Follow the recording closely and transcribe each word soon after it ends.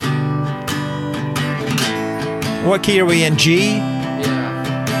What key are we in? G? Yeah.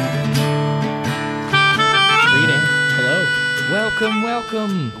 Reading. Hello.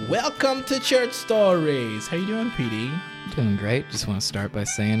 Welcome. Welcome to Church Stories. How you doing, PD? Doing great. Just want to start by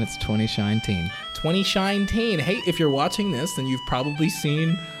saying it's 2019. 2019. Hey, if you're watching this, then you've probably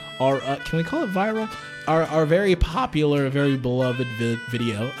seen our, can we call it viral? Our very popular, very beloved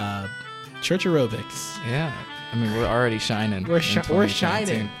video, Church Aerobics. Yeah. I mean, we're already shining. We're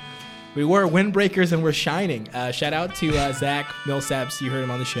shining. We were windbreakers and we're shining. Shout out to Zach Millsaps. You heard him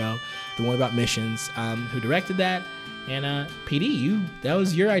on the show, the one about missions, who directed that. And PD, that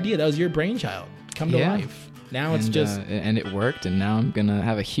was your idea. That was your brainchild. Come to life. Now it's just... and it worked, and now I'm going to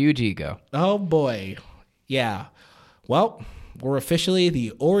have a huge ego. Oh, boy. Yeah. Well, we're officially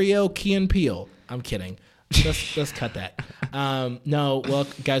the Oreo Key and Peele. I'm kidding. Let's cut that. No, well,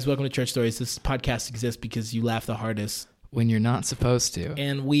 guys, welcome to Church Stories. This podcast exists because you laugh the hardest. When you're not supposed to.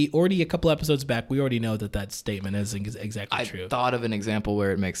 And we already, a couple episodes back, we already know that statement isn't exactly true. I thought of an example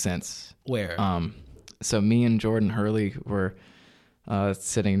where it makes sense. Where? So me and Jordan Hurley were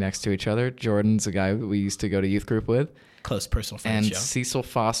sitting next to each other. Jordan's a guy we used to go to youth group with. Close personal friends. And Cecil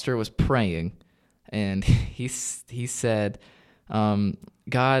Foster was praying, and he said,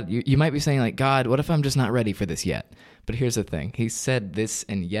 God, you might be saying, like, God, what if I'm just not ready for this yet? But here's the thing. He said this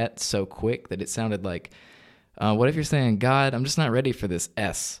and yet so quick that it sounded like, what if you're saying, God, I'm just not ready for this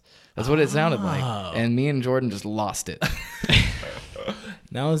S? That's what it sounded like. And me and Jordan just lost it.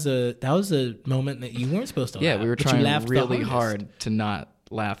 That was a moment that you weren't supposed to laugh. Yeah, we were trying really hard to not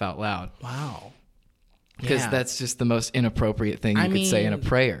laugh out loud. Wow. Because that's just the most inappropriate thing you could say in a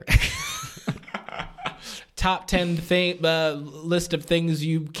prayer. Top 10 list of things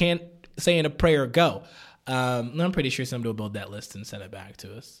you can't say in a prayer, go. I'm pretty sure somebody will build that list and send it back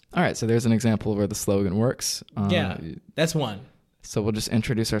to us. All right, so there's an example where the slogan works. Yeah, that's one. So we'll just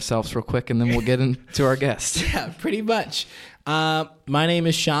introduce ourselves real quick, and then we'll get into our guest. Yeah, pretty much. My name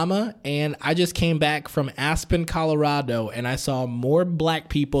is Shama, and I just came back from Aspen, Colorado, and I saw more black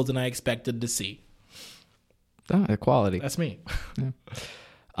people than I expected to see. Oh, equality. That's me.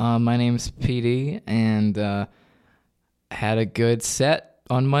 Yeah. My name's PD, and had a good set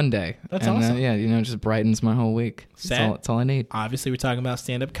on Monday. That's awesome. Yeah, it just brightens my whole week. That's all I need. Obviously, we're talking about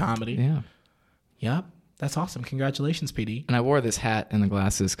stand-up comedy. Yeah. Yep. That's awesome. Congratulations, PD. And I wore this hat and the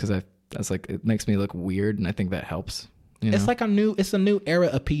glasses because I was like, it makes me look weird, and I think that helps. It's like a new era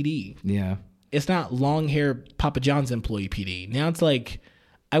of PD. Yeah. It's not long hair Papa John's employee PD. Now it's like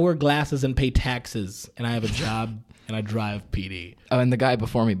I wear glasses and pay taxes, and I have a job and I drive PD. Oh, and the guy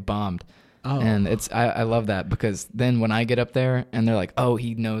before me bombed. Oh. And I love that because then when I get up there and they're like, oh,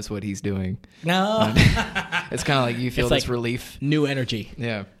 he knows what he's doing. No. It's kind of like you feel this relief. New energy.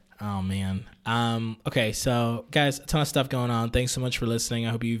 Yeah. Oh, man. Okay, so guys, a ton of stuff going on. Thanks so much for listening.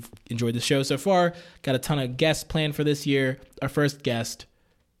 I hope you've enjoyed the show so far. Got a ton of guests planned for this year. Our first guest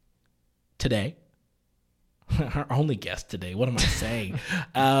today. Our only guest today. What am I saying?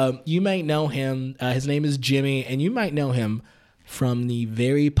 You might know him. His name is Jimmy, and you might know him from the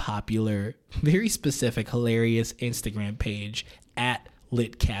very popular, very specific, hilarious Instagram page at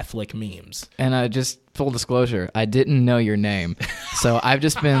Lit Catholic Memes. And just full disclosure, I didn't know your name. So I've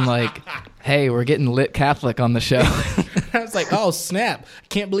just been like, hey, we're getting Lit Catholic on the show. I was like, oh, snap.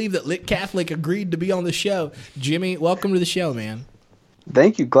 Can't believe that Lit Catholic agreed to be on the show. Jimmy, welcome to the show, man.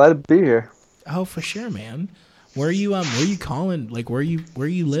 Thank you. Glad to be here. Oh, for sure, man. Where are you calling? Like, where you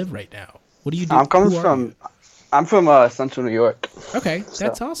live right now? What do you do? I'm from Central New York. Okay,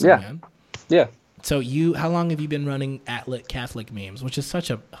 that's awesome, man. Yeah. So how long have you been running at Lit Catholic Memes, which is such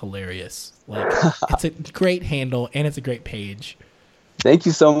a hilarious, it's a great handle and it's a great page. Thank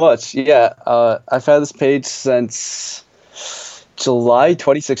you so much. Yeah, I've had this page since July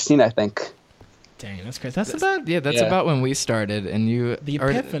 2016, I think. Dang, that's crazy. That's about when we started, and the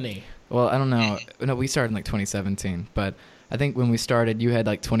epiphany. Well, I don't know. No, we started in 2017, but I think when we started, you had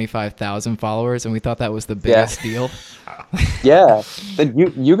 25,000 followers, and we thought that was the biggest deal. Yeah. Then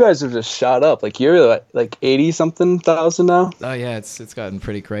you guys have just shot up. You're 80-something thousand now. Oh yeah, it's gotten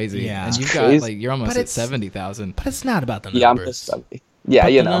pretty crazy. Yeah, and you've got you're almost at 70,000. But it's not about the numbers. Yeah, I'm just 70. Yeah,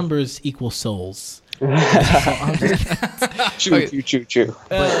 but the numbers equal souls. True.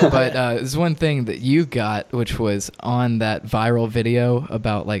 But there's one thing that you got, which was on that viral video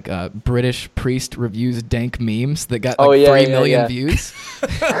about British priest reviews dank memes that got 3 million views.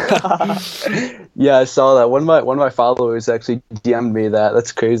 Yeah, I saw that. One of my followers actually DM'd me that.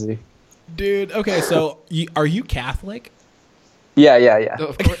 That's crazy. Dude, okay, so are you Catholic? Yeah.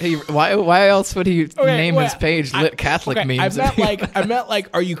 Of course, why else would he name his page Lit Catholic Memes? I meant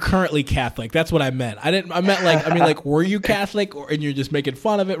are you currently Catholic? That's what I meant. I meant were you Catholic and you're just making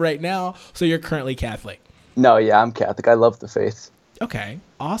fun of it right now, so you're currently Catholic? No, yeah, I'm Catholic. I love the faith. Okay,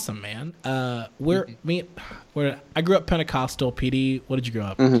 awesome, man. I grew up Pentecostal. PD, what did you grow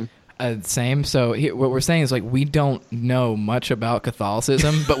up? Same. So what we're saying is like we don't know much about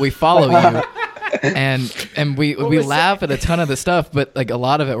Catholicism, but we follow you, and we laugh at a ton of the stuff, but like a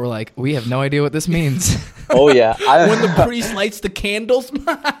lot of it, we're like we have no idea what this means. Oh yeah, When the priest lights the candles,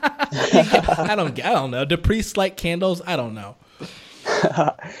 I don't know. Do priests light candles? I don't know.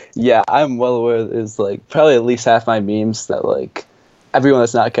 yeah, I'm well aware. There's like probably at least half my memes that like everyone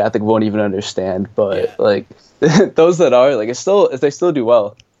that's not Catholic won't even understand, but like those that are like they still do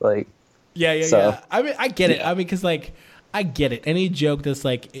well. Like yeah. I mean, I get it. I mean, because like I get it. Any joke that's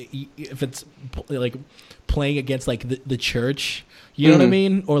like if it's like playing against like the church, you know what I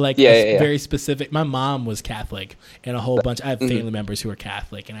mean, or like very specific. My mom was Catholic, and a whole bunch. I have family members who are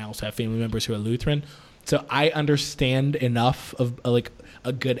Catholic, and I also have family members who are Lutheran. So I understand enough of like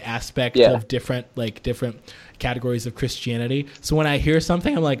a good aspect of different categories of Christianity. So when I hear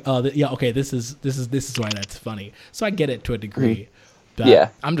something, I'm like, oh yeah, okay, this is why that's funny. So I get it to a degree.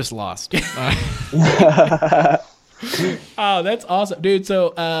 But I'm just lost. Oh, that's awesome, dude.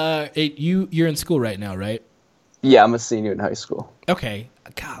 So you're in school right now, right? Yeah, I'm a senior in high school. Okay,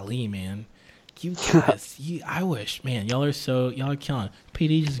 golly, man. You guys, I wish, man, y'all are killing.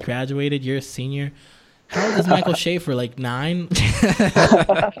 PD just graduated. You're a senior. How old is Michael Schaefer? Like 9?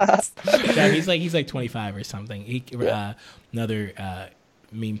 Yeah, he's like 25 or something. Another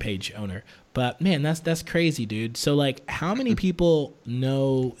meme page owner. But man, that's crazy, dude. So like, how many people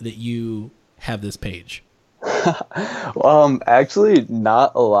know that you have this page? Actually,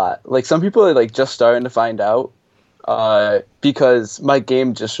 not a lot. Like some people are like just starting to find out. Because my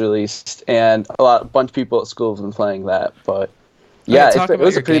game just released, and a bunch of people at school have been playing that. But yeah, it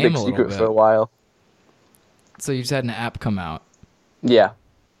was a pretty big secret for a while. So you just had an app come out. Yeah.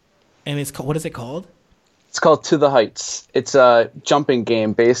 And it's called, what is it called? It's called To the Heights. It's a jumping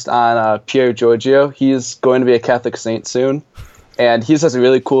game based on Pierre Giorgio. He's going to be a Catholic saint soon, and he has a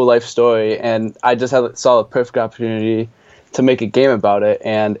really cool life story. And I just saw a perfect opportunity to make a game about it,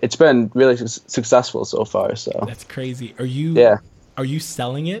 and it's been really successful so far. So that's crazy. Are you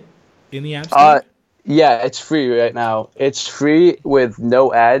selling it in the App Store? Yeah, it's free right now. It's free with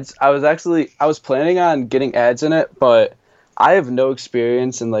no ads. I was planning on getting ads in it, but I have no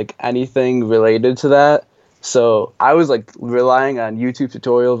experience in like anything related to that. So I was like relying on YouTube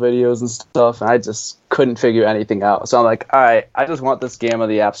tutorial videos and stuff, and I just couldn't figure anything out. So I'm like, all right, I just want this game on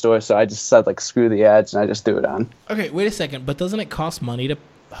the App Store. So I just said like, screw the ads, and I just threw it on. Okay, wait a second. But doesn't it cost money to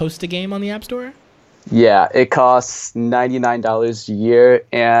host a game on the App Store? Yeah, it costs $99 a year,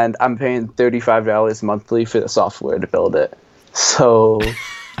 and I'm paying $35 monthly for the software to build it. So...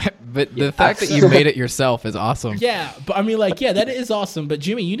 But the fact that you made it yourself is awesome. Yeah, but I mean, like, yeah, that is awesome. But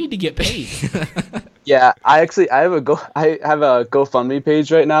Jimmy, you need to get paid. Yeah, I have a GoFundMe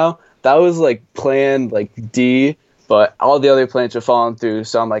page right now. That was like plan like D, but all the other plans are falling through.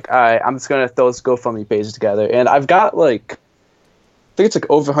 So I'm like, all right, I'm just gonna throw this GoFundMe page together, and I've got like, I think it's like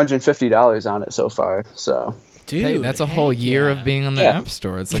over $150 on it so far. So, dude, hey, that's a whole year of being on the App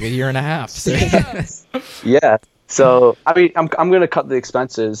Store. It's like a year and a half. So. Yeah. So I mean, I'm gonna cut the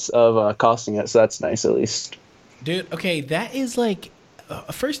expenses of costing it, so that's nice at least. Dude, okay, that is like,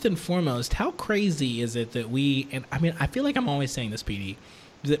 first and foremost, how crazy is it that and I mean, I feel like I'm always saying this, PD,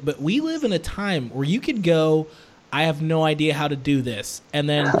 but we live in a time where you could go, I have no idea how to do this, and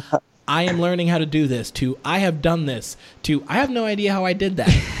then I am learning how to do this, to I have done this, to I have no idea how I did that.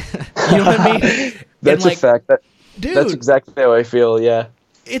 You know what I mean? That's a fact. Dude, that's exactly how I feel. Yeah,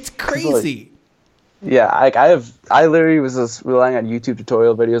 it's crazy. Yeah, I literally was just relying on YouTube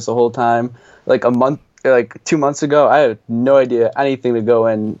tutorial videos the whole time. Like 2 months ago, I had no idea anything that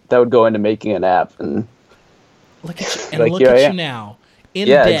would go into making an app. And look at you, and like, look at you now, in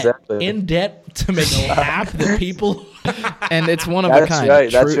debt, exactly. In debt to make an app that people. And it's one of a kind.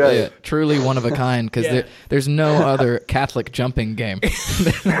 Right, that's right. Yeah, truly one of a kind, because there's no other Catholic jumping game.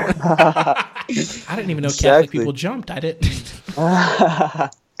 I didn't even know Catholic people jumped. I didn't. Oh,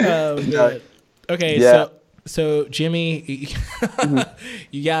 man. Okay, yeah. So Jimmy,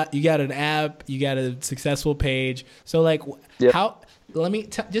 you got an app, you got a successful page. So like, how? Let me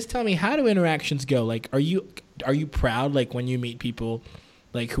just tell me, how do interactions go? Like, are you proud? Like when you meet people,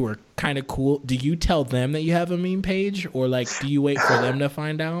 like who are kind of cool, do you tell them that you have a meme page, or like do you wait for them to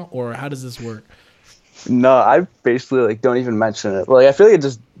find out, or how does this work? No, I basically like don't even mention it. Like I feel like it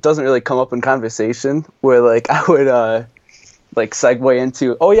just doesn't really come up in conversation. Where like I would like segue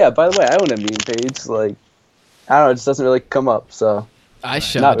into, oh yeah, by the way, I own a meme page. Like, I don't know, it just doesn't really come up. So I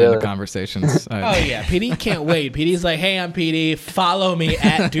shove Not it into really. conversations. Oh yeah, PD can't wait. PD's like, hey, I'm PD. Follow me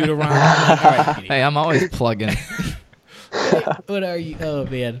at Deuteronomy. I'm like, all right, PD. Hey, I'm always plugging. What are you? Oh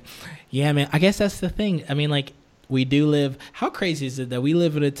man, yeah, man. I guess that's the thing. I mean, like, we do live. How crazy is it that we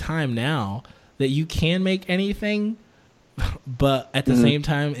live at a time now that you can make anything, but at the same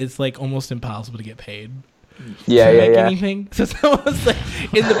time, it's like almost impossible to get paid. Yeah, to yeah, make yeah. anything. So it was like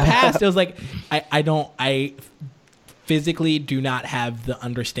in the past, it was like I physically do not have the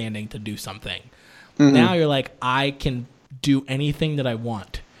understanding to do something. Now you're like, I can do anything that I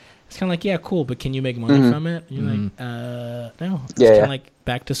want. It's kind of like, yeah, cool, but can you make money from it? And you're like, no. It's Yeah, kind yeah. of like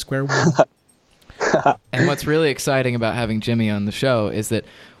back to square one. And what's really exciting about having Jimmy on the show is that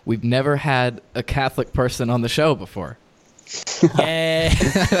we've never had a Catholic person on the show before. Yeah.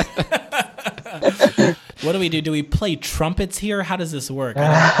 What do we do? Do we play trumpets here? How does this work?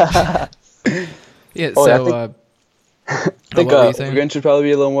 Yeah. Oh, So, I think what were you saying? organ should probably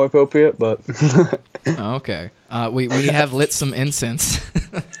be a little more appropriate, but Oh, okay. We have lit some incense.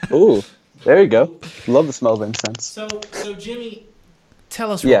 ooh, there you go. Love the smell of incense. So Jimmy,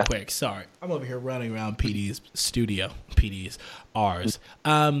 tell us real Yeah. quick. Sorry, I'm over here running around PD's studio. PD's ours.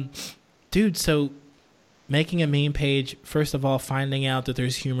 Dude, so making a meme page, first of all, finding out that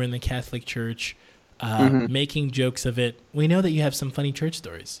there's humor in the Catholic Church, making jokes of it. We know that you have some funny church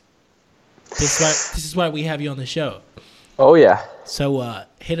stories. This is why we have you on the show. Oh yeah. So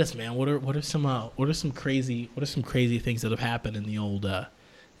hit us, man. What are some crazy things that have happened in the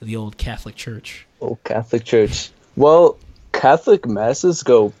old Catholic Church? Oh, Catholic Church. Well, Catholic masses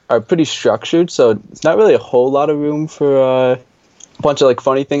are pretty structured, so it's not really a whole lot of room for a bunch of like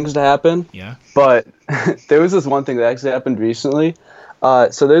funny things to happen. Yeah. But there was this one thing that actually happened recently.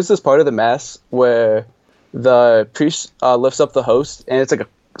 So there's this part of the mass where the priest lifts up the host, and it's like a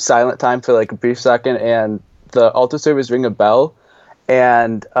silent time for like a brief second, and the altar servers ring a bell.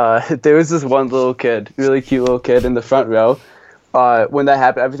 And there was this one little kid, really cute little kid in the front row. When that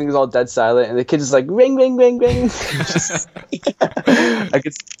happened, everything was all dead silent, and the kid just like ring, ring, ring, ring.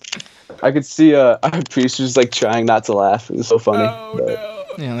 I could see our priest just like trying not to laugh. It was so funny. Oh But,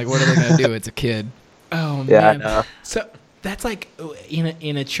 no. Yeah, like what are they gonna do? It's a kid. Oh Yeah, I man. know. So that's like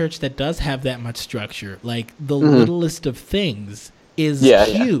in a church that does have that much structure. Like the littlest of things is Yeah,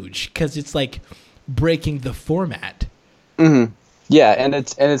 huge because it's like breaking the format. Yeah, and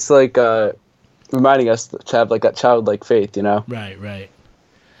it's like reminding us to have like that childlike faith, you know? Right.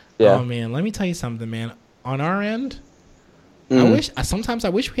 Yeah. Oh man, let me tell you something, man. On our end, sometimes I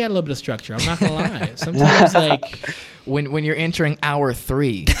wish we had a little bit of structure. I'm not gonna lie. Sometimes like When you're entering hour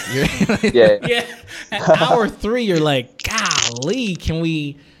 3, you're Yeah. yeah, at hour 3 you're like, golly, can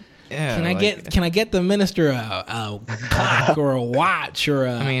I get the minister a clock or a watch or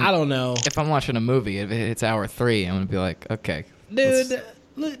I don't know. If I'm watching a movie, if it's hour 3, I'm gonna be like, okay, Dude,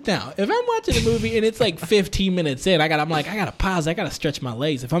 look now. If I'm watching a movie and it's like 15 minutes in, I gotta pause. I gotta stretch my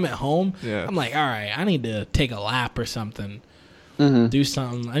legs. If I'm at home, Yeah. I'm like, all right, I need to take a lap or something. Do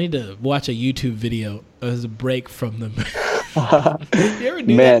something. I need to watch a YouTube video as a break from the movie. You ever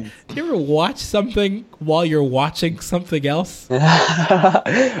do Man. that? You ever watch something while you're watching something else?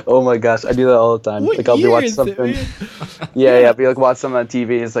 Oh my gosh, I do that all the time. What Like I'll be year watching is it, something. man? Yeah, be like watch something on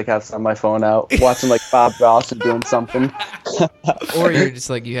TV. It's like have some on my phone out, watching like Bob Ross and doing something. or you're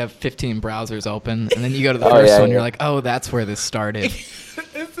just like you have 15 browsers open, and then you go to the Oh, first yeah, one, yeah. you're like, oh, that's where this started.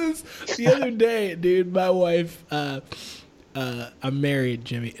 This is the other day, dude. My wife, I'm married,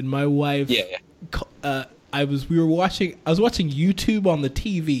 Jimmy, and my wife. I was watching YouTube on the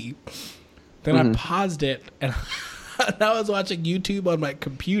TV. Then I paused it, and I was watching YouTube on my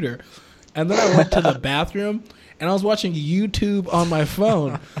computer. And then I went to the bathroom, and I was watching YouTube on my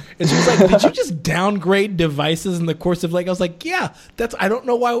phone. And she was like, "Did you just downgrade devices in the course of like?" I was like, "Yeah, I don't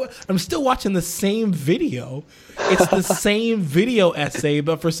know why. I'm still watching the same video. It's the same video essay,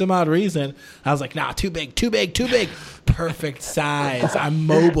 but for some odd reason, I was like, nah, too big. Perfect size. I'm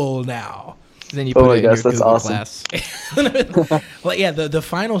mobile now." Then you Oh put my it in gosh, your that's Google awesome. Glass. Well, yeah, the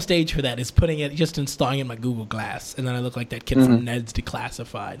final stage for that is putting it, just installing it in my Google Glass, and then I look like that kid from Ned's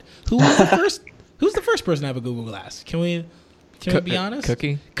Declassified. Who was the first? Who's the first person to have a Google Glass? Can we be honest?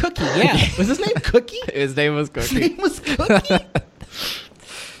 Cookie? Cookie, yeah. Was his name Cookie? His name was His Cookie. name was Cookie.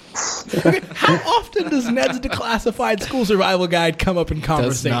 Okay, how often does Ned's Declassified School Survival Guide come up in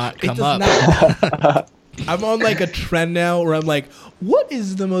conversation? not It come does up. not. I'm on like a trend now where I'm like, what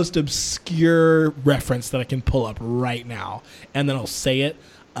is the most obscure reference that I can pull up right now? And then I'll say it.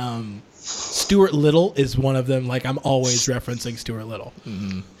 Stuart Little is one of them. Like, I'm always referencing Stuart Little.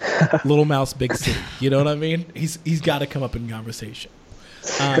 Little Mouse, Big City. You know what I mean? He's got to come up in conversation.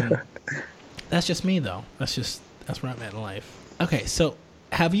 That's just me, though. That's where I'm at in life. Okay, so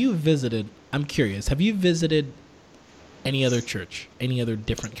have you visited? I'm curious. Have you visited any other church? Any other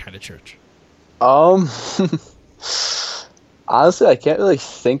different kind of church? Um, honestly, I can't really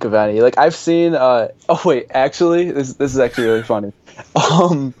think of any. Like I've seen. Oh wait, actually, this is actually really funny.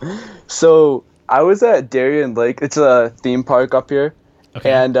 Um, so I was at Darien Lake. It's a theme park up here,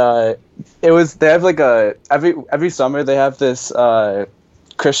 Okay. and they have like every summer they have this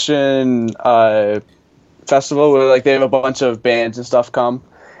Christian festival where like they have a bunch of bands and stuff come,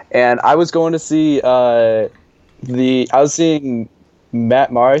 and I was going to see I was seeing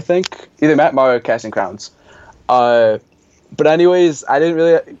Matt Maher, I think either Matt Maher or Casting Crowns. But anyways, I didn't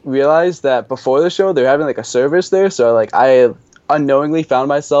really realize that before the show they're having like a service there, so like I unknowingly found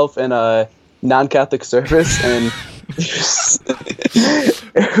myself in a non-Catholic service and. Wait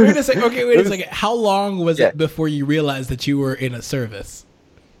a second. Okay, wait a second. How long was it before you realized that you were in a service?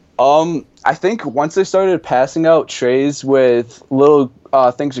 I think once they started passing out trays with little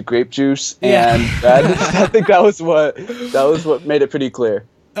things of grape juice and bread, I think that was what made it pretty clear.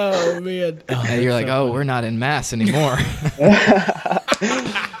 Oh man! And you're like, oh, we're not in mass anymore.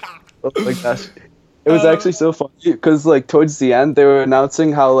 Oh my gosh. It was actually so funny because like towards the end they were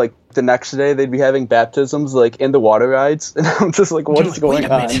announcing how like the next day they'd be having baptisms like in the water rides, and I'm just like, what is going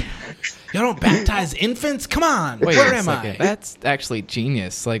on? Y'all don't baptize infants? Come on! Wait Where a am second. I? That's actually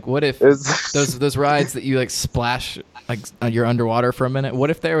genius. Like, what if It's- those rides that you like splash like you're underwater for a minute? What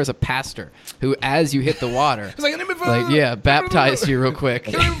if there was a pastor who, as you hit the water, It's like, baptize you real quick?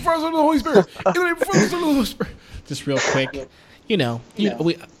 In the name of the Father, and the Holy Spirit. In the name of the Father, and the Holy Spirit. Just real quick, you know,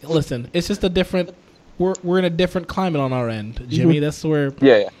 we listen. It's just a different. We're in a different climate on our end, Jimmy. That's where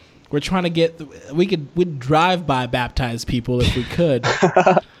yeah. we're trying to get. We'd drive by baptize people if we could.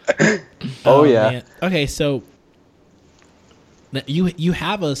 Oh yeah. Man. Okay, so now you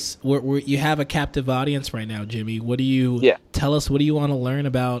have us. You have a captive audience right now, Jimmy. What do you tell us? What do you want to learn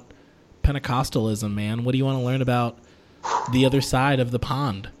about Pentecostalism, man? What do you want to learn about the other side of the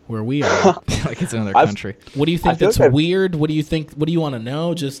pond where we are? Like it's another country. What do you think feel that's like weird? What do you think? What do you want to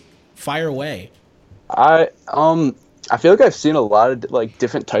know? Just fire away. I feel like I've seen a lot of like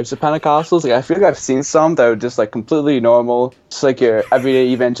different types of Pentecostals. Like I feel like I've seen some that are just like completely normal, just like your everyday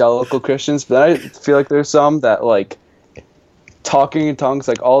evangelical Christians. But then I feel like there's some that like talking in tongues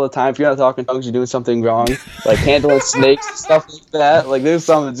like all the time. If you're not talking in tongues, you're doing something wrong. Like handling snakes and stuff like that. Like there's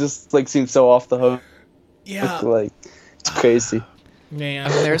some that just like seem so off the hook. Yeah, Like it's crazy. man. I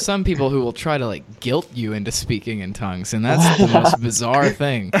mean, there are some people who will try to like guilt you into speaking in tongues, and that's the most bizarre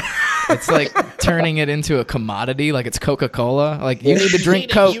thing. It's like turning it into a commodity, like it's Coca-Cola. Like you need to drink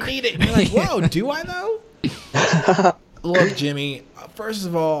Coke. You need it. And you're like, whoa, do I though? Look, Jimmy. First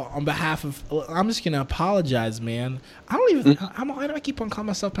of all, on behalf of, I'm just gonna apologize, man. I don't even. Why do I keep on calling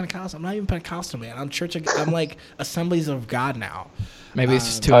myself Pentecostal? I'm not even Pentecostal, man. I'm like Assemblies of God now. Maybe it's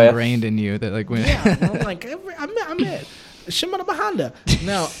just too yeah. ingrained in you that like when Yeah, I'm like, I'm it. Shimon Bahanda.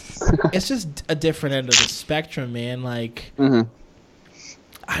 No, it's just a different end of the spectrum, man. Like,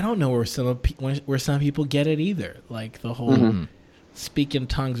 I don't know where some people get it either. Like the whole speak in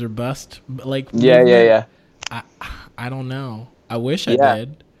tongues or bust. Like, Yeah. I don't know. I wish I Yeah.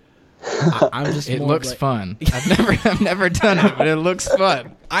 did. I'm just. it more looks like, fun. I've never done it, but it looks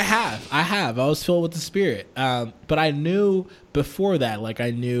fun. I have. I was filled with the Spirit. But I knew before that, like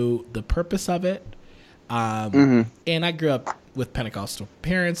I knew the purpose of it. And I grew up with Pentecostal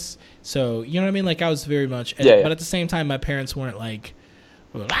parents, so you know what I mean. Like I was very much, but at the same time, my parents weren't like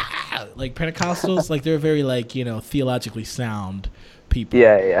Pentecostals. Like they're very like theologically sound people.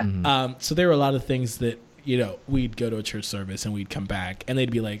 Yeah. So there were a lot of things that we'd go to a church service and we'd come back and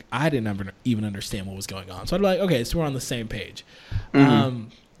they'd be like, I didn't even understand what was going on. So I'd be like, okay, so we're on the same page.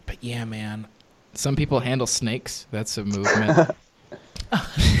 But yeah, man, Some people handle snakes. That's a movement.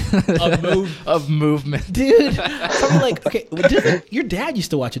 Of movement. dude. Something like, okay, your dad used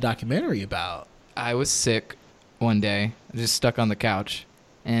to watch a documentary about. I was sick one day, just stuck on the couch,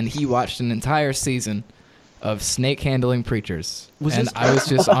 and he watched an entire season of snake handling preachers. I was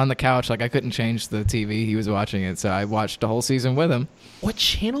just on the couch, like I couldn't change the TV. He was watching it, so I watched the whole season with him. What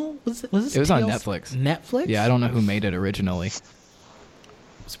channel was it? Was this? It was on Tales? Netflix. Netflix? Yeah, I don't know who made it originally. It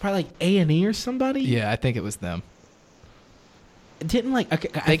was probably like A&E or somebody. Yeah, I think it was them. Didn't like okay,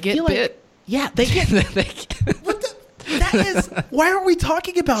 They I get feel like- bit. Yeah, they get. What the? That is. Why aren't we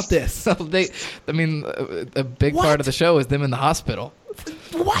talking about this? So a big What? part of the show is them in the hospital.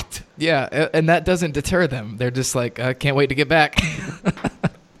 What? Yeah, and that doesn't deter them. They're just like, I can't wait to get back.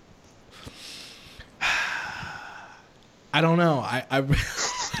 I don't know. I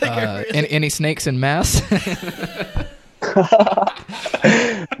Any snakes in mass?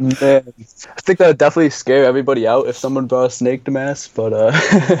 Man, I think that would definitely scare everybody out if someone brought a snake to mass. But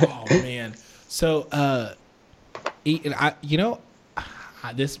Oh man. So I'm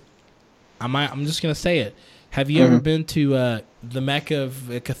just gonna say it. Have you ever been to the Mecca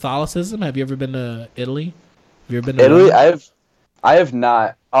of Catholicism? Have you ever been to Italy? Have you ever been to Italy, Rome? I have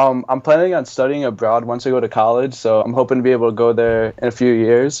not. I'm planning on studying abroad once I go to college, so I'm hoping to be able to go there in a few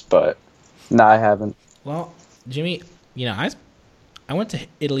years. But no, I haven't. Well, Jimmy, I went to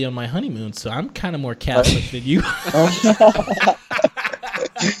Italy on my honeymoon, so I'm kind of more Catholic than you.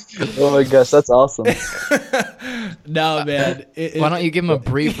 Oh my gosh, that's awesome. No, man. Why don't you give him a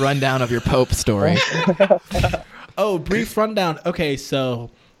brief rundown of your Pope story? Oh, brief rundown. Okay,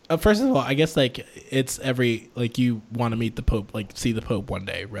 so first of all, I guess like it's you want to meet the Pope, like see the Pope one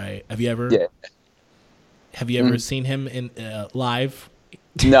day, right? Have you ever? Yeah. Have you ever seen him in live?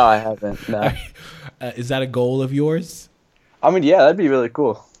 No, I haven't. No. Is that a goal of yours? I mean, yeah, that'd be really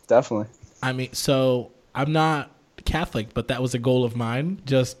cool. Definitely. I mean, so I'm not Catholic, but that was a goal of mine.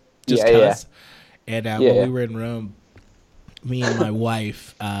 Just Yeah, cause. And when Yeah. we were in Rome, me and my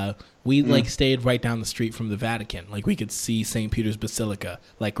wife, we like stayed right down the street from the Vatican. Like we could see St. Peter's Basilica,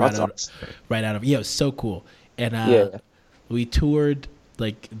 like That's awesome. right out of. Yeah, it was so cool. And Yeah. we toured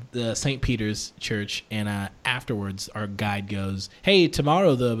like the St. Peter's Church, and afterwards, our guide goes, "Hey,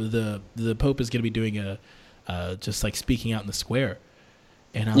 tomorrow the Pope is going to be doing a just like speaking out in the square."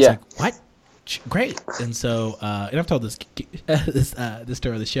 And I was Yeah. like, "What? Great!" And so, and I've told this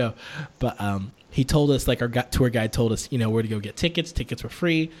story of the show, but he told us, like our tour guide told us, where to go get tickets. Tickets were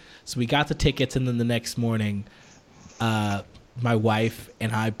free, so we got the tickets, and then the next morning, my wife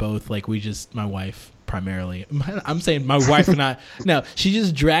and I both my wife primarily. I'm saying my wife and I. No, she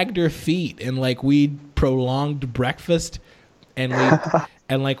just dragged her feet, and like we prolonged breakfast, and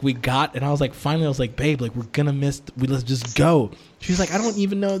we got, and I was like, finally, I was like, babe, like we're gonna miss. Let's just go. She was like, I don't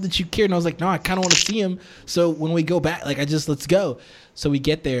even know that you care, and I was like, no, I kind of want to see him. So when we go back, like let's go. So we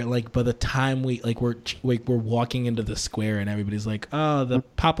get there, like by the time we're walking into the square, and everybody's like, oh, the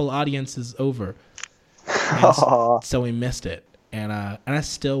papal audience is over. And so we missed it, and I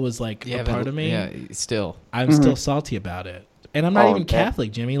still was like, a part of me, still. I'm still salty about it, and I'm not even okay.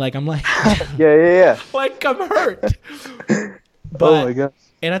 Catholic, Jimmy. Like I'm like, Yeah. like I'm hurt. But, Oh my god.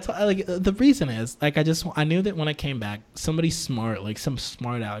 and the reason is like I knew that when I came back, somebody smart, like some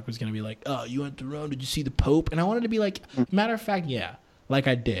smart aleck, was gonna be like, oh, you went to Rome? Did you see the Pope? And I wanted to be like, matter of fact, yeah, like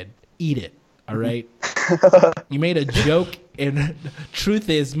I did. Eat it, all right. You made a joke, and truth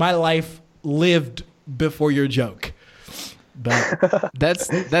is, my life lived before your joke. But That's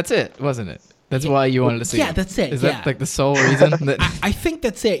it, wasn't it? That's why you wanted to see. yeah, him. that's it. Is yeah. that like the sole reason? That I think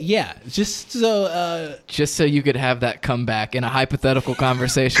that's it. Yeah, just so. just so you could have that comeback in a hypothetical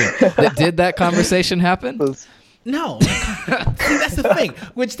conversation. Did that conversation happen? No, see, that's the thing.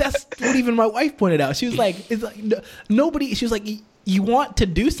 That's what even my wife pointed out. She was like, "It's like nobody." She was like, "You want to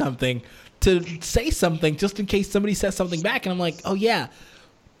do something, to say something, just in case somebody says something back." And I'm like, "Oh yeah,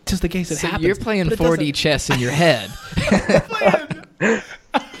 just in case it So happens." you're playing But it 4D chess in your head.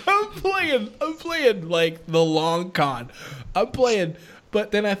 I'm playing like the long con. I'm playing,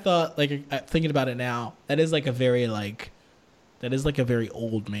 but then I thought, like, thinking about it now, that is like a very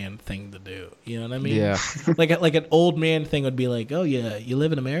old man thing to do. You know what I mean? Yeah. like an old man thing would be like, oh yeah, you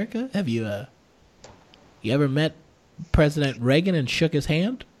live in America? Have you you ever met President Reagan and shook his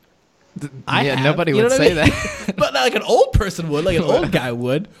hand? I have. Nobody You know would what I say mean? that. But like an old person would, like an old guy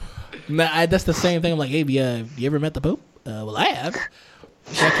would. That's the same thing. I'm like, hey, you ever met the Pope? Well, I have.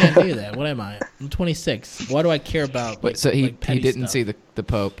 So I can't do that. What am I? I'm 26. Why do I care about? Wait, so he petty didn't stuff? see the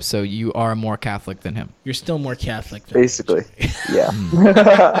Pope, so you are more Catholic than him. You're still more Catholic than me. Basically. Yeah.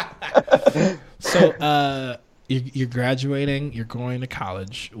 So, you're graduating. You're going to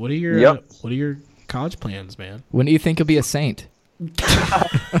college. What are your Yep. What are your college plans, man? When do you think you'll be a saint?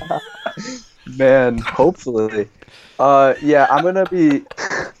 Man, hopefully. Yeah, I'm gonna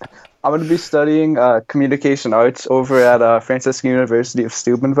be studying communication arts over at Franciscan University of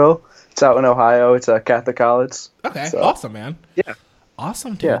Steubenville. It's out in Ohio. It's a Catholic college. Okay, So- awesome, man. Yeah.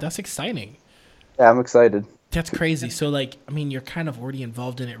 Awesome, dude. Yeah. That's exciting. Yeah, I'm excited. That's crazy. So, like, I mean, you're kind of already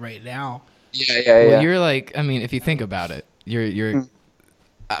involved in it right now. Yeah. Well, you're like, I mean, if you think about it, you're.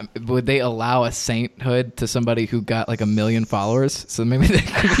 Would they allow a sainthood to somebody who got like 1 million followers? So maybe they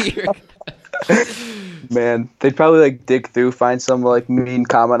could be your... Man, they'd probably like dig through, find some like mean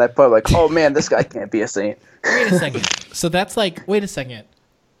comment I put, like, "Oh man, this guy can't be a saint." Wait a second. So that's like, wait a second.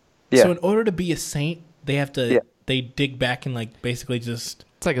 Yeah. So in order to be a saint, they have to Yeah. they dig back and like basically just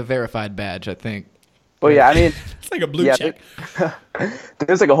It's like a verified badge, I think. But yeah, I mean, It's like a blue yeah, check.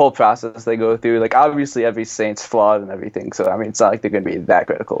 there's like a whole process they go through. Like obviously every saint's flawed and everything, so I mean it's not like they're gonna be that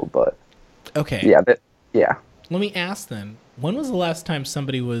critical. But Okay. yeah, yeah. Let me ask then. When was the last time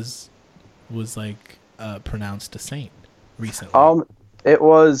somebody was like pronounced a saint recently? It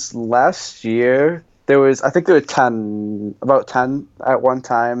was last year. I think there were about 10 at one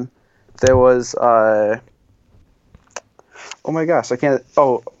time. There was oh my gosh, I can't.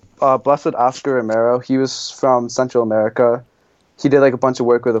 Blessed Oscar Romero. He was from Central America. He did like a bunch of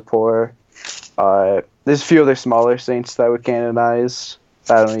work with the poor. There's a few other smaller saints that were canonized.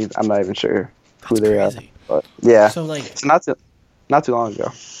 I'm not even sure who That's they are. crazy. But yeah, So like, it's not too long ago.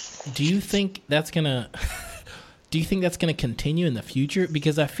 do you think that's gonna continue in the future?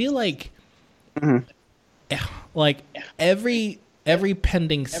 Because I feel like, like every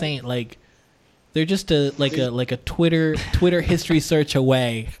pending saint, like they're just a Twitter history search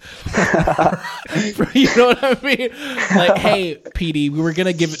away. You know what I mean? Like, hey, PD, we were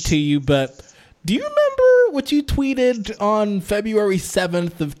gonna give it to you, but do you remember what you tweeted on February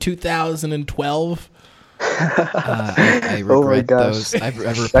 7th of 2012? I Oh my regret gosh. those. I've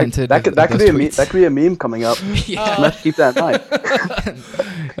repented. That could of be those a meme. tweets. That could be a meme coming up. Yeah. Let's keep that in mind.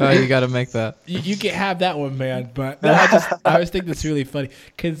 Oh, you got to make that. You can have that one, man. But no, I always think that's really funny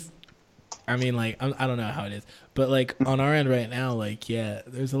because, I mean, like, I don't know how it is, but like on our end right now, like, yeah,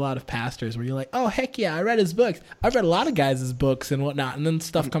 there's a lot of pastors where you're like, oh heck yeah, I read his books. I've read a lot of guys' books and whatnot, and then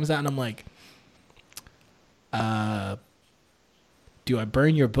stuff comes out, and I'm like, do I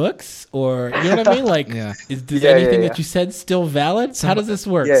burn your books, or you know what I mean? Like, Yeah. is Yeah, anything yeah. that you said still valid? How does this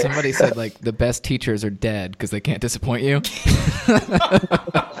work? Yeah. Somebody said like the best teachers are dead because they can't disappoint you.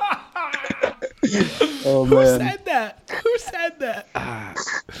 Oh Who man. said that? Who said that?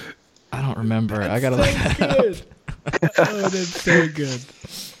 I don't remember. I gotta so look that up. good. Oh, that's so good.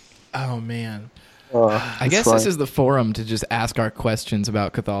 Oh man. I guess this is the forum to just ask our questions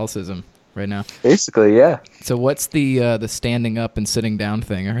about Catholicism right now. basically, yeah. So what's the standing up and sitting down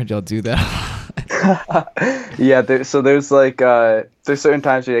thing? I heard y'all do that. Yeah, there's like there's certain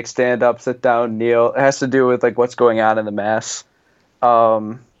times where you like stand up, sit down, kneel. It has to do with like what's going on in the mass.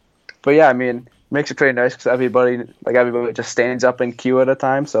 But yeah, I mean, it makes it pretty nice because everybody just stands up in queue at a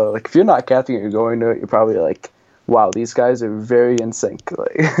time. So like if you're not Catholic and you're going to it, you're probably like, wow, these guys are very in sync.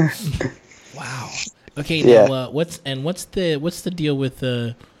 Like, Wow. Okay. Yeah. Now, what's the deal with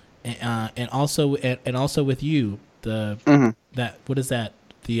the, and also with you that what is that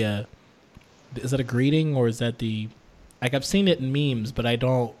is that a greeting or is that the, like I've seen it in memes but I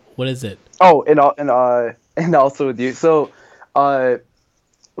don't, what is it? oh, and also with you. So,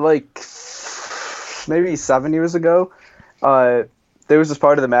 like maybe 7 years ago, there was this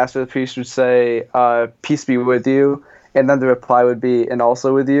part of the mass where the priest would say, "Peace be with you," and then the reply would be, "And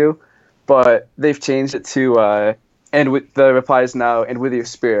also with you." But they've changed it to, and with the reply is now, "And with your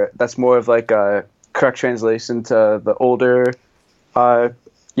spirit." That's more of like a correct translation to the older,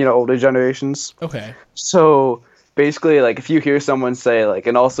 older generations. Okay. So basically, like if you hear someone say like,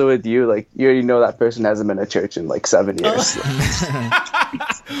 "And also with you," like you already know that person hasn't been to church in like 7 years.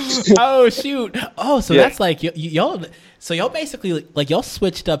 Oh shoot. Oh, so Yeah. that's like y'all. So y'all basically like y'all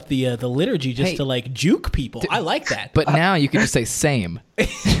switched up the liturgy just Hey. to like juke people. I like that. But now you can just say same.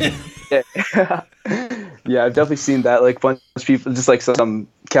 Yeah, I've definitely seen that. Like, bunch of people, just like some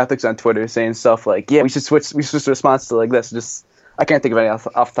Catholics on Twitter saying stuff like, "Yeah, we should switch the response to like this." Just, I can't think of any off the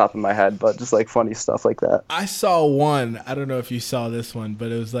top of my head, but just like funny stuff like that. I saw one. I don't know if you saw this one,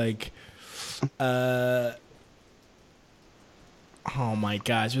 but it was like, oh my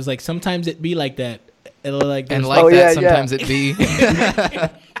gosh, it was like sometimes it be like that. It'll like And there's- like Oh, that, yeah, yeah. sometimes it be.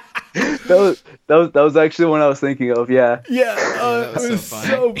 That was actually one I was thinking of. Yeah. yeah, that was it was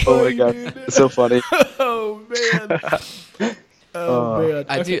so so funny. Oh my funny, god, dude. it's so funny. Oh man. Oh man.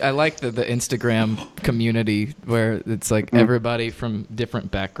 I do. I like the Instagram community where it's like everybody from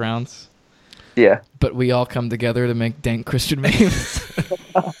different backgrounds, Yeah. but we all come together to make dank Christian memes.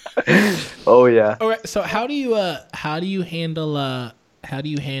 Oh yeah. All right. So how do you handle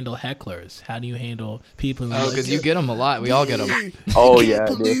hecklers? How do you handle people who Oh, because you get them a lot. We all get them. Oh I yeah. can't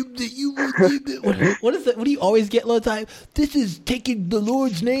Dude. believe that you would do that. What is that? What do you always get all the time? This is taking the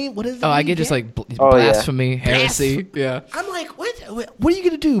Lord's name. What is that? Oh, I you get just like Oh, yeah. blasphemy, heresy. Yeah. I'm like, what? What are you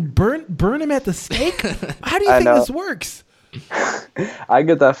gonna do? Burn him at the stake? How do you I think know. this works? I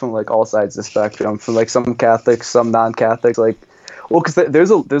get that from like all sides of the spectrum, from like some Catholics, some non-Catholics. Like, well, because there's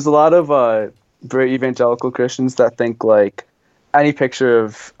a lot of very evangelical Christians that think like any picture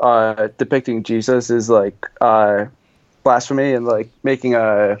of depicting Jesus is like blasphemy and like making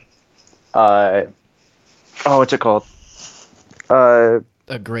what's it called? A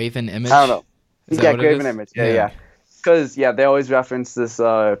graven image. I don't know. Is that Yeah, what it graven is? image. Yeah. Because they always reference this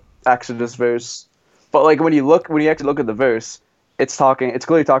Exodus verse, but like when you actually look at the verse, it's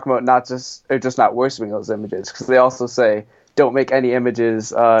clearly talking about not just not worshiping those images, because they also say don't make any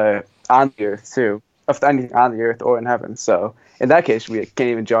images on the earth too, of anything on the earth or in heaven. So in that case, we can't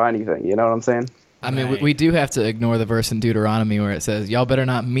even draw anything. You know what I'm saying? I mean, Right. we do have to ignore the verse in Deuteronomy where it says, "Y'all better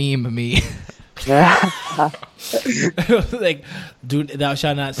not meme me." Yeah. Like, dude, thou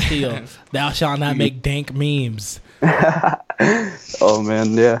shalt not steal. Thou shalt not make dank memes. Oh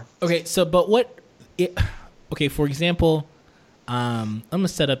man, yeah. Okay, so but okay, for example, I'm gonna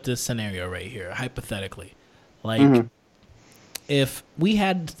set up this scenario right here, hypothetically. Like if we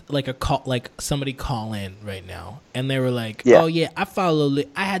had like a call, like somebody call in right now and they were like, Yeah. oh yeah, I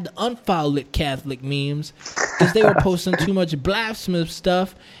had to unfollow lit Catholic memes because they were posting too much blasphemous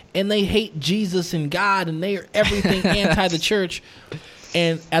stuff and they hate Jesus and God and they are everything anti the church.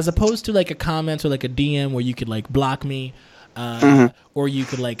 And as opposed to like a comment or like a DM where you could like block me, or you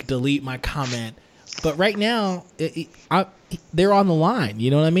could like delete my comment. But right now, they're on the line. You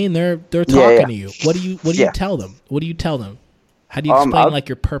know what I mean? They're talking to you. What do you tell them? What do you tell them? How do you explain like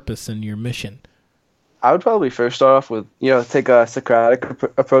your purpose and your mission? I would probably first start off with, take a Socratic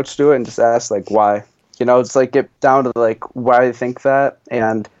approach to it and just ask like why. It's like get down to like why they think that,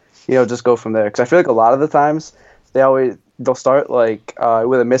 and just go from there. Because I feel like a lot of the times they'll start like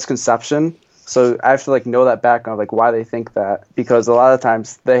with a misconception. So I have to like know that background, like why they think that, because a lot of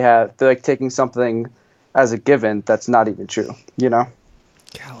times they're like taking something as a given that's not even true.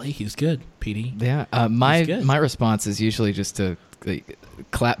 Golly, he's good, PD. Yeah. good. My response is usually just to like,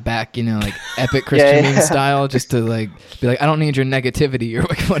 clap back, like epic Christian meme style, just to like be like, I don't need your negativity or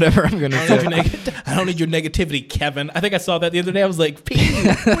like whatever I'm gonna say. I don't need your negativity, Kevin. I think I saw that the other day. I was like, PD,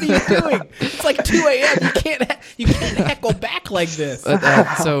 what are you doing? It's like 2 a.m. You can't heckle back like this.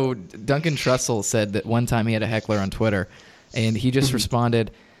 So Duncan Trussell said that one time he had a heckler on Twitter, and he just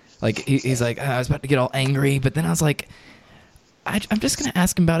responded, like he's like, I was about to get all angry, but then I was like, I'm just gonna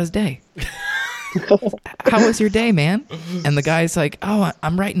ask him about his day. How was your day, man? And the guy's like, oh,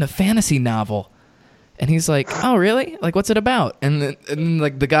 I'm writing a fantasy novel. And he's like, oh, really? Like, what's it about? And then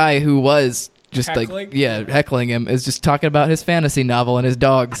like the guy who was just Heckling? heckling him is just talking about his fantasy novel and his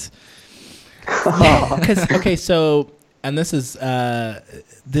dogs. Okay, so, and this is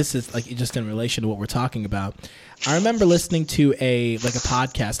like just in relation to what we're talking about. I remember listening to a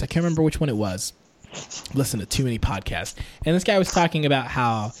podcast. I can't remember which one it was. Listen to too many podcasts, and this guy was talking about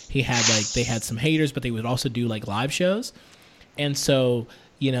how he had they had some haters, but they would also do like live shows. And so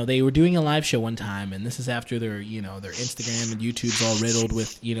they were doing a live show one time, and this is after their their Instagram and YouTube's all riddled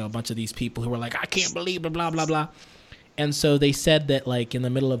with a bunch of these people who were like, I can't believe blah blah blah. And so they said that like in the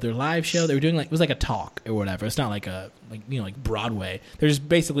middle of their live show, they were doing it was like a talk or whatever. It's not like like Broadway. They're just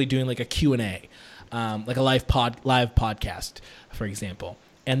basically doing like a Q&A, like a live podcast, for example.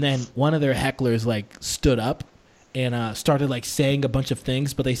 And then one of their hecklers like stood up and started like saying a bunch of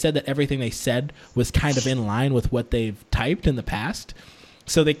things, but they said that everything they said was kind of in line with what they've typed in the past.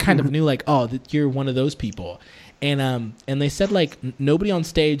 So they kind of knew like, oh, you're one of those people. And they said like nobody on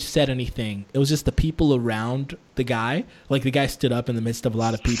stage said anything. It was just the people around the guy. Like the guy stood up in the midst of a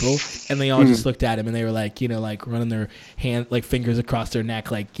lot of people, and they all just looked at him, and they were like, like running their hand, like fingers across their neck,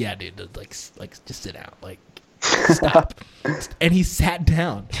 like, yeah, dude, like just sit down, like. Stop. And he sat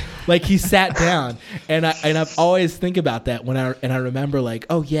down. And I've always think about that I remember like,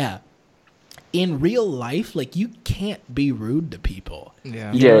 oh yeah, in real life, like you can't be rude to people.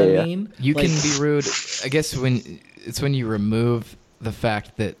 Yeah. You know what I mean? You can be rude, I guess, when you remove the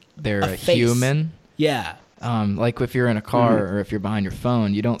fact that they're a face. human. Yeah. Like if you're in a car or if you're behind your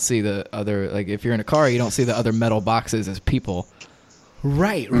phone, you don't see the other, like if you're in a car, you don't see the other metal boxes as people.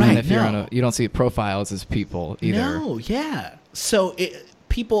 Right. And if you're you don't see profiles as people either. No, yeah. So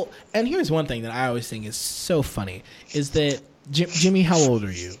people, and here's one thing that I always think is so funny, is that, Jimmy, how old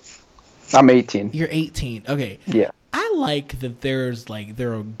are you? I'm 18. You're 18. Okay. Yeah. I like that there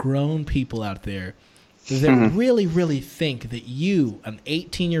are grown people out there that really, really think that you, an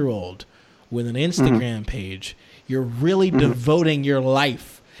 18-year-old with an Instagram page, you're really devoting your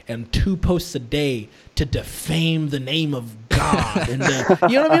life and 2 posts a day to defame the name of God. And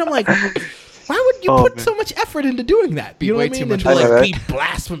you know what I mean? I'm like, why would you put so much effort into doing that? You know what I mean? And like be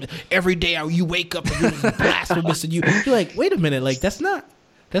blasphemous every day. You wake up and you're blasphemous, and you're like, wait a minute, like that's not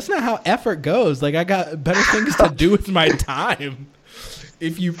how effort goes. Like I got better things to do with my time.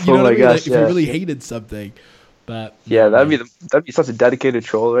 If you know what I mean? Gosh, like, if you really hated something, but yeah, that'd be such a dedicated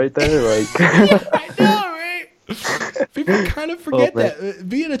troll right there. Like yeah, I know, right? People kind of forget that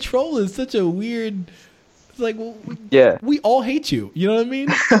being a troll is such a weird like, Yeah. we all hate you. You know what I mean?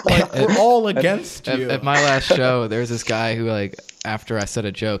 Like, we're all against you. At my last show, there was this guy who, like, after I said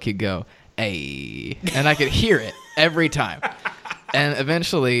a joke, he'd go, "Hey," and I could hear it every time. And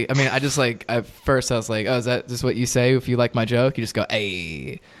eventually, I mean, I just like, at first I was like, "Oh, is that just what you say if you like my joke?" You just go,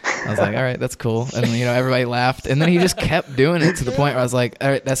 "Hey." I was like, "All right, that's cool." And you know, everybody laughed. And then he just kept doing it to the point where I was like, "All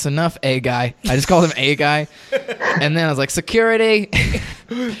right, that's enough, A guy." I just called him A guy. And then I was like, "Security."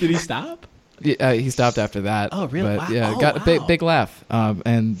 Did he stop? Yeah, he stopped after that. Oh, really? But Wow. yeah, Oh, got a wow. big laugh.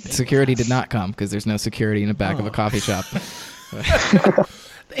 And security did not come because there's no security in the back of a coffee shop.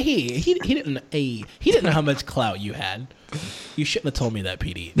 He didn't know how much clout you had. You shouldn't have told me that,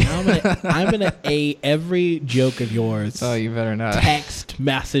 PD. Now I'm gonna A every joke of yours. Oh, you better not. Text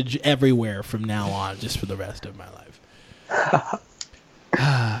message everywhere from now on, just for the rest of my life.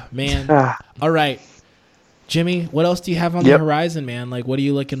 Man. All right, Jimmy. What else do you have on the horizon, man? Like, what are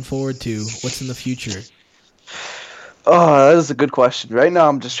you looking forward to? What's in the future? Oh, that is a good question. Right now,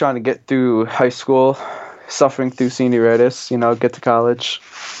 I'm just trying to get through high school, suffering through senioritis. You know, get to college.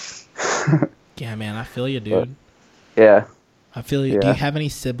 Yeah, man. I feel you, dude. Yeah. I feel you. Do Yeah. you have any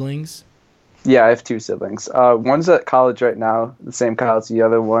siblings? Yeah, I have two siblings. One's at college right now, the same college. The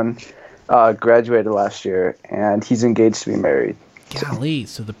other one graduated last year, and he's engaged to be married. Golly,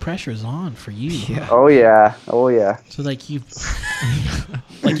 so the pressure's on for you. Yeah. Oh yeah, oh yeah. So like you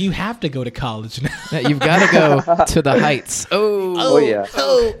have to go to college now. Yeah, you've got to go to the heights. Oh yeah.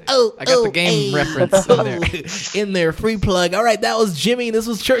 I got the game reference in there. In there, free plug. All right, that was Jimmy. This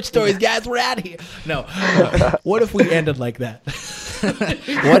was Church Stories, guys. We're out of here. No. What if we ended like that?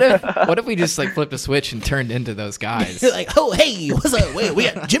 What if we just like flipped a switch and turned into those guys? Like, oh, hey, what's up? Wait,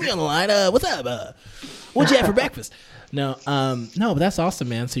 we got Jimmy on the line. What's up? What'd you have for breakfast? No, but that's awesome,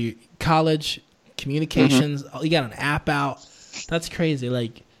 man. So you college communications, you got an app out. That's crazy.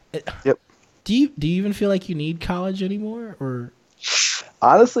 Like, Yep. Do you even feel like you need college anymore, or?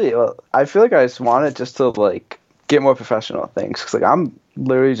 Honestly, I feel like I just want it just to like get more professional at things. Cause like I'm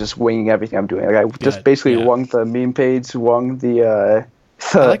literally just winging everything I'm doing. Like I just basically wung the meme page, wung the I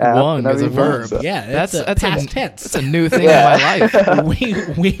like app wung and as a everything, verb. so- Yeah, That's that's past tense. That's a new thing in my life.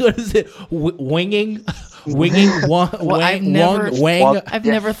 What is it? Winging, I've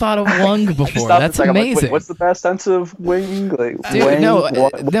never thought of wung I before. stopped That's and I'm like, amazing. wait, what's the past tense of wing? Like, Dude, wang, no,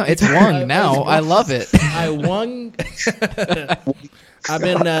 what? no, it's wung now. I love it. I wung.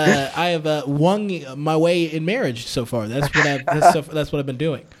 I have wung my way in marriage so far. That's what I've been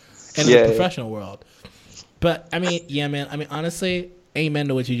doing, in the professional world. But I mean, yeah, man. I mean, honestly, amen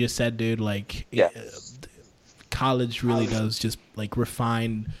to what you just said, dude. Like, college really does just like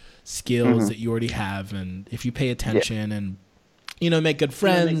refine skills that you already have, and if you pay attention and make good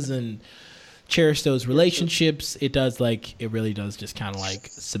friends and cherish those relationships, it really does just kind of like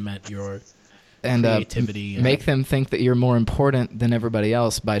cement your And creativity. make them think that you're more important than everybody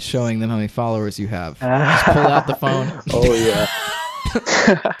else by showing them how many followers you have. Just pull out the phone. Oh yeah.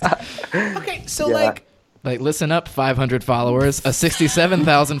 Okay, so Yeah. Like, listen up, 500 followers. A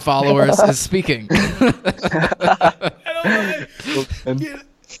 67,000 followers is speaking.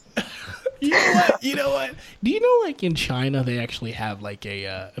 You know what? Do you know, like, in China, they actually have, like,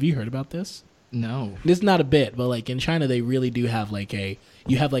 have you heard about this? No. This is not a bit, but, like, in China, they really do have, like, a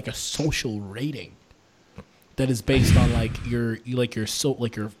social rating that is based on, like, your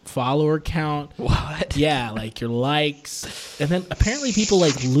follower count. What? Yeah, like, your likes. And then, apparently, people,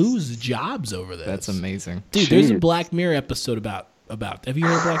 like, lose jobs over this. That's amazing. Dude, there's a Jeez. Black Mirror episode about. Have you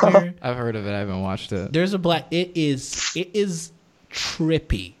heard of Black Mirror? I've heard of it. I haven't watched it. There's it is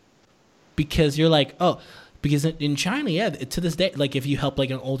trippy because you're like, because in China, yeah, to this day, like if you help like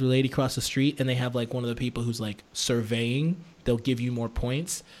an older lady cross the street and they have like one of the people who's like surveying, they'll give you more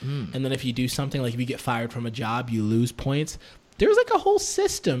points. And then if you do something like if you get fired from a job, you lose points. There's like a whole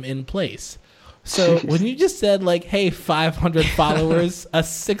system in place. So when you just said like, hey, 500 followers, a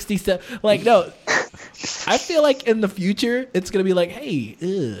 67, like, no, I feel like in the future it's gonna be like, hey,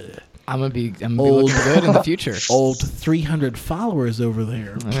 I'm gonna be looking good in the future. old 300 followers over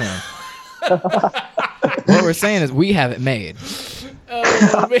there. Yeah. What we're saying is we have it made.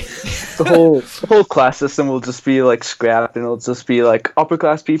 Oh, man. The whole class system will just be like scrapped, and it'll just be like upper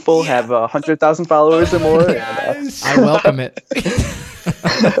class people have 100,000 followers or more. Guys. I welcome it.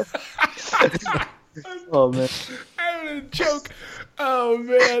 Oh man. I'm gonna joke. Oh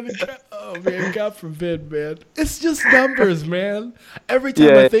man, God forbid, man. It's just numbers, man. Every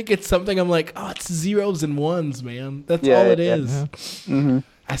time I think it's something, I'm like, oh, it's zeros and ones, man. That's all it is. Yeah.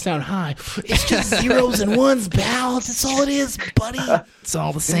 I sound high. It's just zeros and ones, pal. That's all it is, buddy. It's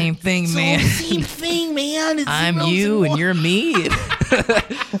all the same thing, It's man. all the same thing, man. It's I'm zeros you and ones. you're me.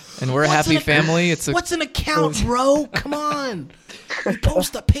 And we're a happy family. What's an account, bro? Come on. You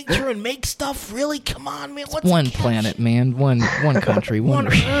post a picture and make stuff. Really? Come on, man. What's one a caption? planet, man. One country. One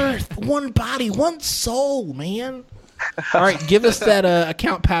Earth. One body. One soul, man. All right, give us that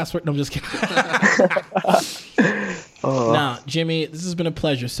account password. No, I'm just kidding. Nah, Jimmy, this has been a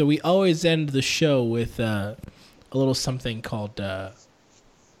pleasure. So we always end the show with a little something called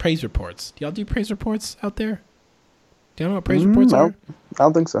praise reports. Do y'all do praise reports out there? Do y'all know what praise reports are? I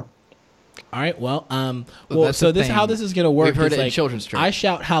don't think so. All right. Well, that's so the this thing. how this is gonna work. We've heard is it in children's church. I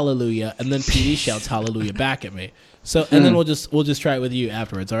shout hallelujah, and then PD shouts hallelujah back at me. So, and then we'll just try it with you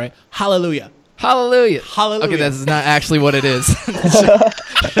afterwards. All right. Hallelujah. Hallelujah. Hallelujah. Okay, that's not actually what it is. Wait,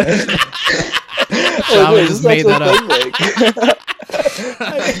 Shaman just this made is that up.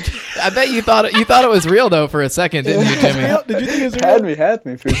 actually I bet you thought it was real though for a second, didn't you, Jimmy? Did you think it was real? had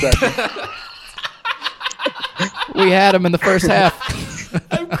me for a second. We had him in the first half.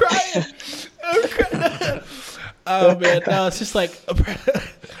 I'm crying. Oh man, no, it's just like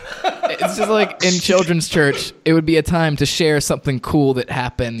It's just like in children's church, it would be a time to share something cool that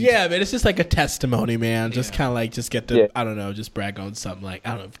happened. yeah, man, it's just like a testimony, man. Just kind of like just get to Yeah. I don't know, just brag on something like I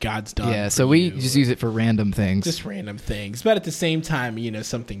don't know if God's done. Yeah, for so we you, just or use it for random things. just random things, but at the same time,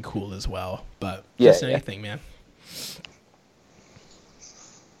 something cool as well. But Yeah, just yeah. anything, man.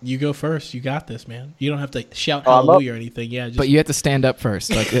 You go first. You got this, man. You don't have to shout I'm up. hallelujah or anything. Yeah, just But you have to stand up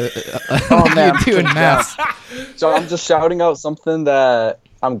first, like Oh, man. you do in mass. So I'm just shouting out something that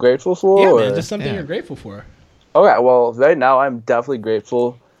I'm grateful for? yeah, or? man, just something Yeah. you're grateful for. Okay, well, right now I'm definitely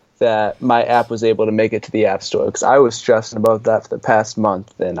grateful that my app was able to make it to the App Store because I was stressing about that for the past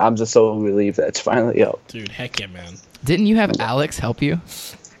month, and I'm just so relieved that it's finally out. Dude, heck yeah, man. Didn't you have Alex help you?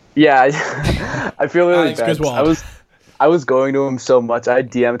 Yeah, I feel really Alex bad. Griswold. I was going to him so much. I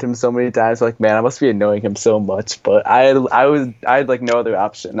DM'd him so many times. Like, man, I must be annoying him so much. But I had like no other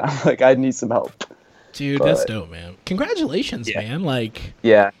option. I'm like, I need some help. Dude, that's But- dope, man. Congratulations, Yeah. man. Like,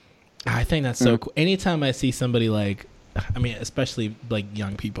 Yeah, I think that's so cool. Anytime I see somebody like, I mean, especially like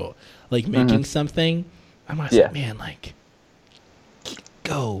young people, like making something, I'm always Yeah. like, man, like,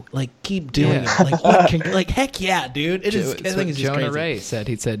 go, like, keep doing Yeah. it. Like, heck yeah, dude. It is. I It's think what it's just Jonah crazy. Ray said.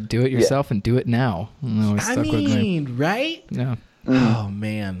 He said, "Do it yourself and do it now." And that always I stuck with me. mean, right? Yeah. Oh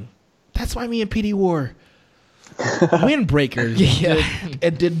man, that's why me and PD wore windbreakers. Yeah.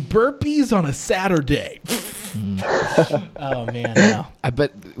 and did burpees on a Saturday. Oh man, no. I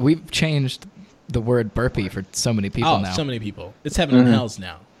bet we've changed the word burpee for so many people Oh, now. so many people. It's heaven and hell's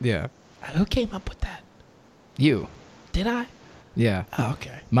now. Yeah. Who came up with that? You. Did I? Yeah. Oh,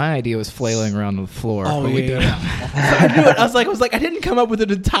 okay. My idea was flailing around on the floor. Oh, but we yeah, did I knew it. I was like, I didn't come up with it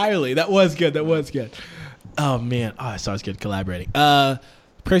entirely. That was good. Oh man. Oh, so it's good collaborating.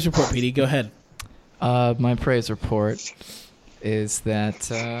 Praise report, PD. Go ahead. My praise report is that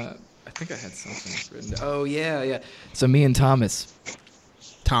I think I had something written. Oh yeah. So me and Thomas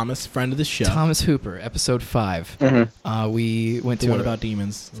Friend of the show. Thomas Hooper, episode 5. We went The to What a- About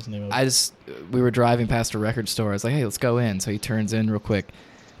Demons? What's the name of it? we were driving past a record store. I was like, hey, let's go in. So he turns in real quick.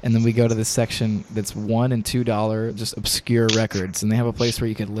 And then we go to this section that's $1 and $2 just obscure records. And they have a place where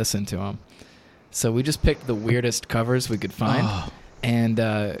you can listen to them. So we just picked the weirdest covers we could find. Oh. And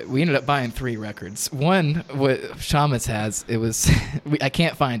we ended up buying 3 records. One, what Shamus has, it was, I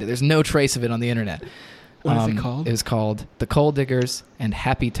can't find it. There's no trace of it on the internet. What is it called? It was called The Coal Diggers and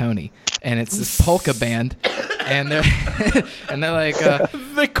Happy Tony. And it's this polka band. And they're like,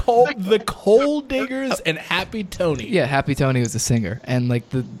 The Coal Diggers and Happy Tony. yeah, Happy Tony was the singer. And like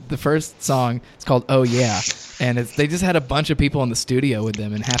the first song, it's called Oh Yeah. And they just had a bunch of people in the studio with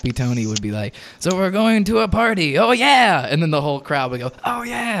them. And Happy Tony would be like, so we're going to a party. Oh yeah. And then the whole crowd would go, oh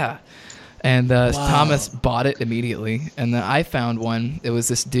yeah. And Thomas bought it immediately. And then I found one. It was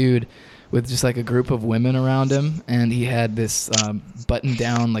this dude with just like a group of women around him, and he had this button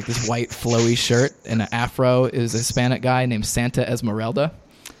down, like this white flowy shirt and an afro. It was a Hispanic guy named Santa Esmeralda.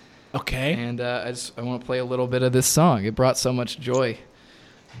 Okay. And I want to play a little bit of this song. It brought so much joy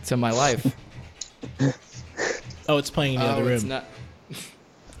to my life. Oh, it's playing in the other It's room. not.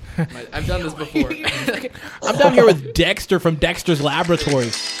 I've done this before. I'm down here with Dexter from Dexter's Laboratory.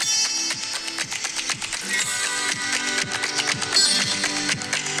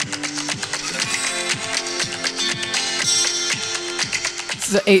 This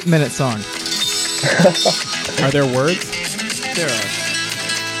is an 8-minute song. Are there words? There are.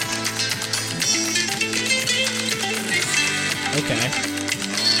 Okay.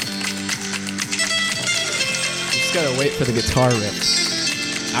 Just gotta wait for the guitar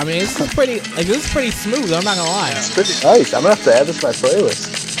riff. I mean, this is pretty smooth. I'm not gonna lie. pretty nice. I'm gonna have to add this to my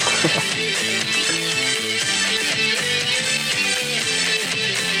playlist.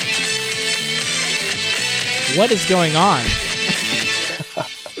 What is going on?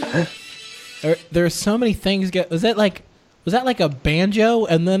 There are so many things. Was that like a banjo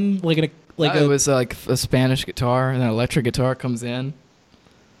and then It was like a Spanish guitar and an electric guitar comes in,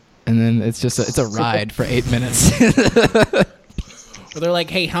 and then it's a ride for 8 minutes. They're like,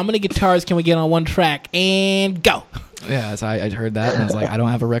 hey, how many guitars can we get on one track? And go. Yeah, so I heard that and I was like, I don't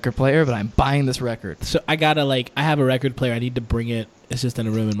have a record player, but I'm buying this record. So I have a record player. I need to bring it. It's just in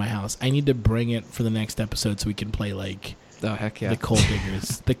a room in my house. I need to bring it for the next episode so we can play like. Oh heck yeah! The Coal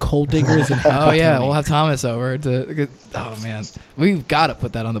Diggers, the Coal Diggers. And oh yeah, we'll have Thomas over to. Oh man, we've got to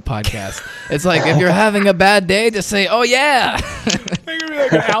put that on the podcast. It's like if you're having a bad day, just say, "Oh yeah."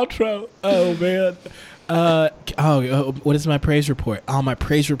 Like an outro. Oh man. What is my praise report? Oh, my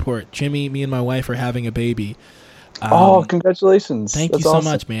praise report. Jimmy, me and my wife are having a baby. Congratulations! Thank you so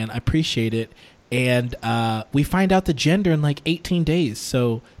much, man. I appreciate it. And we find out the gender in like 18 days.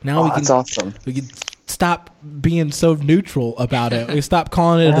 So now that's awesome. We can stop being so neutral about it. We stop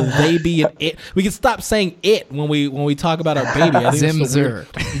calling it a they be and it. We can stop saying it when we talk about our baby. I think Zimzer.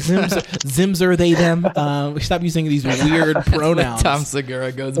 Zimzer, they, them. We stop using these weird pronouns. Tom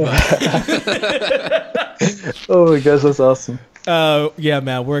Segura goes by. Oh my gosh, that's awesome. Yeah,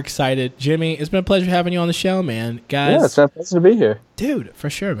 man, we're excited. Jimmy, it's been a pleasure having you on the show, man. Guys. Yeah, it's been a pleasure to be here. Dude, for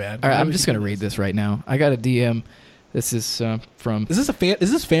sure, man. All right, I'm just going to read this right now. I got a DM. This is from... Is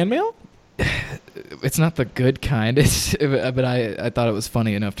this fan mail? It's not the good kind, but I thought it was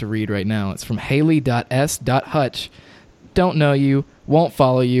funny enough to read right now. It's from Haley.S.Hutch. Don't know you, won't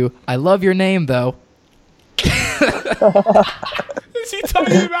follow you. I love your name, though. Is he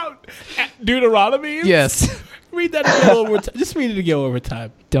talking about Deuteronomy? Yes. Read that again one more time. Just read it again one more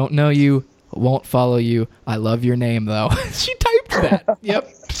time. Don't know you, won't follow you. I love your name, though. She typed that. Yep.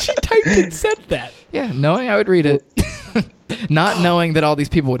 She typed and said that. Yeah, knowing I would read it. Not knowing that all these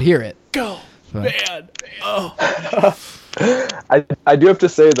people would hear it. Go, man. Oh. I do have to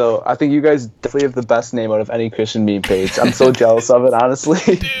say, though, I think you guys definitely have the best name out of any Christian meme page. I'm so jealous of it,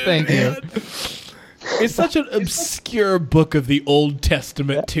 honestly. Dude, Thank you. It's such an obscure book of the Old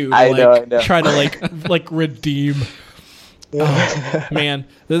Testament, too. I know. Try to, like redeem. Oh, man,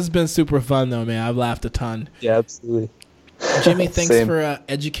 this has been super fun, though, man. I've laughed a ton. Yeah, absolutely. Jimmy, thanks Same. for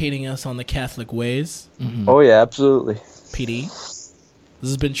educating us on the Catholic ways. Mm-hmm. Oh, yeah, absolutely. PD, this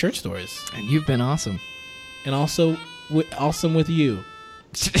has been Church Stories. And you've been awesome. And also awesome with you.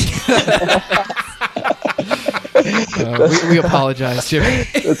 We apologize, Jimmy.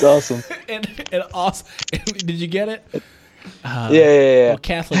 That's awesome. and awesome. Did you get it? Yeah. Well,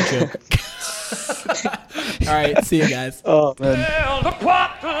 Catholic joke. All right, see you guys. Oh, man.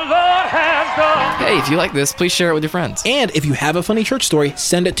 Hey, if you like this, please share it with your friends. And if you have a funny church story,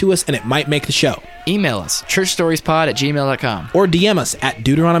 send it to us and it might make the show. Email us, churchstoriespod@gmail.com. Or DM us at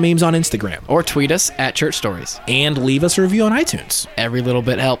Deuteronomemes on Instagram. Or tweet us at Church Stories. And leave us a review on iTunes. Every little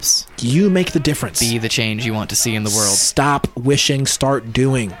bit helps. You make the difference. Be the change you want to see in the world. Stop wishing, start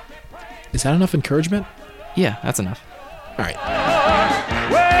doing. Is that enough encouragement? Yeah, that's enough. All right.